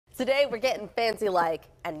Today we're getting fancy like,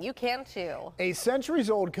 and you can too. A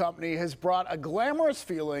centuries-old company has brought a glamorous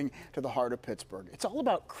feeling to the heart of Pittsburgh. It's all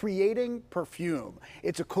about creating perfume.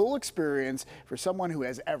 It's a cool experience for someone who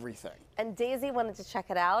has everything. And Daisy wanted to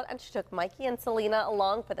check it out, and she took Mikey and Celina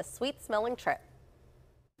along for the sweet-smelling trip.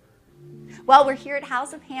 Well, we're here at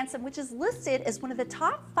House of Handsome, which is listed as one of the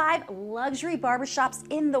top 5 luxury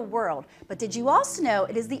barbershops in the world. But did you also know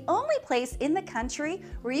it is the only place in the country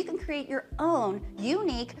where you can create your own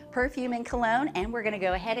unique perfume and cologne? And we're going to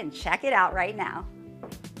go ahead and check it out right now.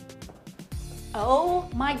 Oh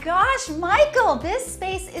my gosh, Michael, this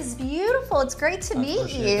space is beautiful. It's great to meet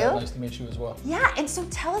you. Nice to meet you as well. Yeah, and so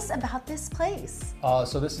tell us about this place.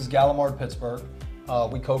 So this is Galimard Pittsburgh.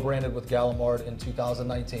 We co-branded with Galimard in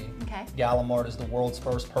 2019. Okay. Galimard is the world's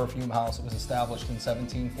first perfume house. It was established in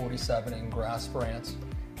 1747 in Grasse, France.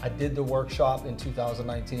 I did the workshop in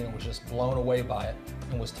 2019 and was just blown away by it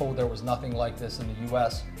and was told there was nothing like this in the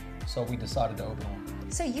US, so we decided to open one.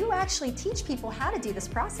 So you actually teach people how to do this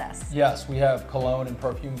process? Yes, we have cologne and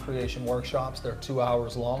perfume creation workshops. They're 2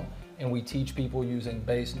 hours long, and we teach people using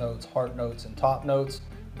base notes, heart notes, and top notes,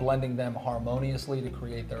 blending them harmoniously to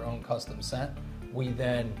create their own custom scent. We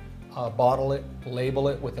then bottle it, label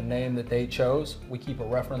it with a name that they chose. We keep a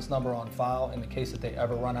reference number on file in the case that they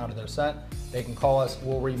ever run out of their scent. They can call us,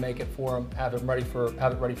 we'll remake it for them, have it ready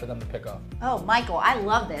for them to pick up. Oh, Michael, I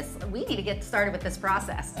love this. We need to get started with this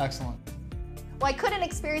process. Excellent. Well, I couldn't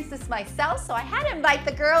experience this myself, so I had to invite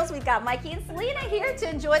the girls. We've got Mikey and Celina here to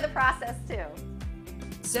enjoy the process too.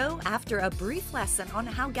 So after a brief lesson on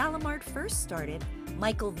how Galimard first started,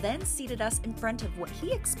 Michael then seated us in front of what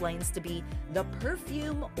he explains to be the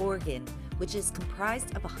perfume organ, which is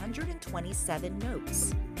comprised of 127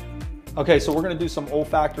 notes. Okay, so we're gonna do some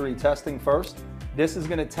olfactory testing first. This is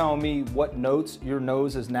gonna tell me what notes your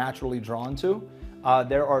nose is naturally drawn to.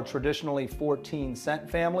 There are traditionally 14 scent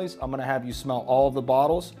families. I'm gonna have you smell all of the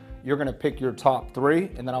bottles. You're gonna pick your top 3,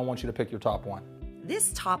 and then I want you to pick your top 1.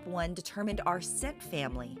 This top 1 determined our scent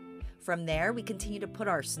family. From there, we continue to put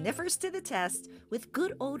our sniffers to the test with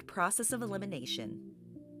good old process of elimination.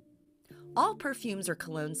 All perfumes or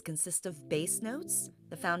colognes consist of base notes,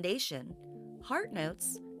 the foundation, heart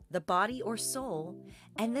notes, the body or soul,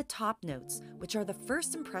 and the top notes, which are the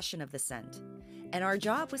first impression of the scent. And our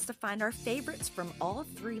job was to find our favorites from all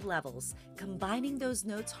 3 levels, combining those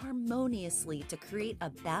notes harmoniously to create a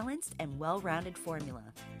balanced and well-rounded formula.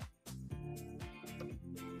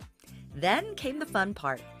 Then came the fun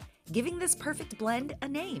part, giving this perfect blend a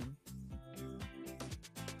name.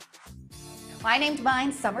 I named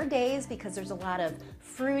mine Summer Days because there's a lot of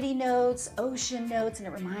fruity notes, ocean notes, and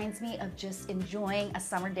it reminds me of just enjoying a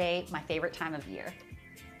summer day, my favorite time of year.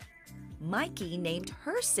 Mikey named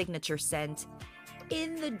her signature scent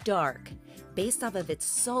In the Dark, based off of its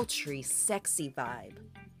sultry, sexy vibe.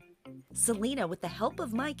 Celina, with the help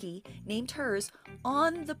of Mikey, named hers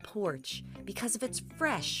On the Porch because of its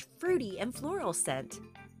fresh, fruity, and floral scent.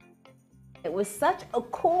 It was such a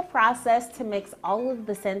cool process to mix all of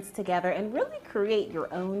the scents together and really create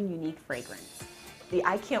your own unique fragrance.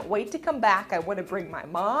 I can't wait to come back. I want to bring my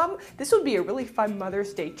mom. This would be a really fun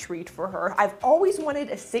Mother's Day treat for her. I've always wanted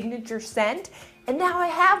a signature scent, and now I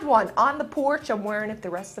have one on the porch. I'm wearing it the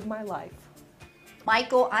rest of my life.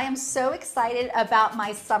 Michael, I am so excited about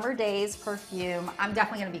my Summer Days perfume. I'm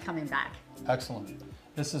definitely going to be coming back. Excellent.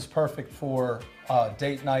 This is perfect for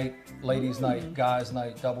date night, ladies' night, guys'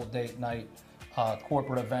 night, double date night,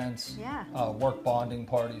 corporate events, work bonding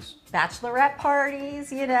parties. Bachelorette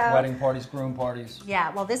parties, you know. Wedding parties, groom parties.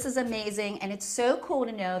 Yeah, well, this is amazing, and it's so cool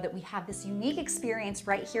to know that we have this unique experience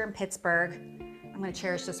right here in Pittsburgh. I'm going to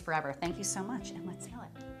cherish this forever. Thank you so much, and let's smell it.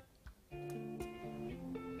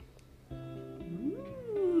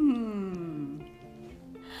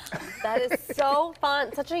 That is so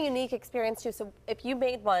fun. Such a unique experience too. So if you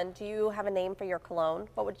made one, do you have a name for your cologne?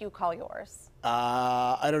 What would you call yours?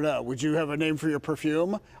 I don't know. Would you have a name for your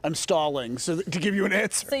perfume? I'm stalling to give you an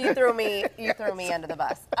answer. So you threw me under the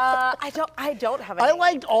bus. I don't have a name. I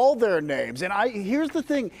liked all their names, and here's the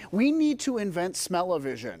thing: we need to invent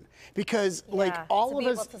smell-o-vision because, like, all of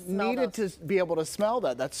us needed to be able to smell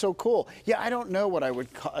that. That's so cool. Yeah, I don't know what I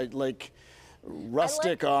would call like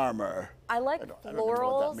rustic armor. I like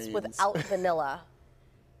florals without vanilla.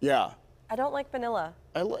 Yeah. I don't like vanilla.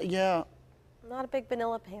 Yeah. I'm not a big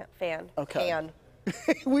vanilla fan. Okay.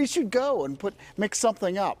 We should go and mix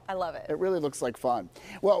something up. I love it. It really looks like fun.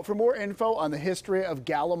 Well, for more info on the history of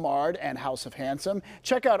Galimard and House of Handsome,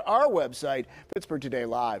 check out our website,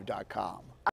 PittsburghTodayLive.com.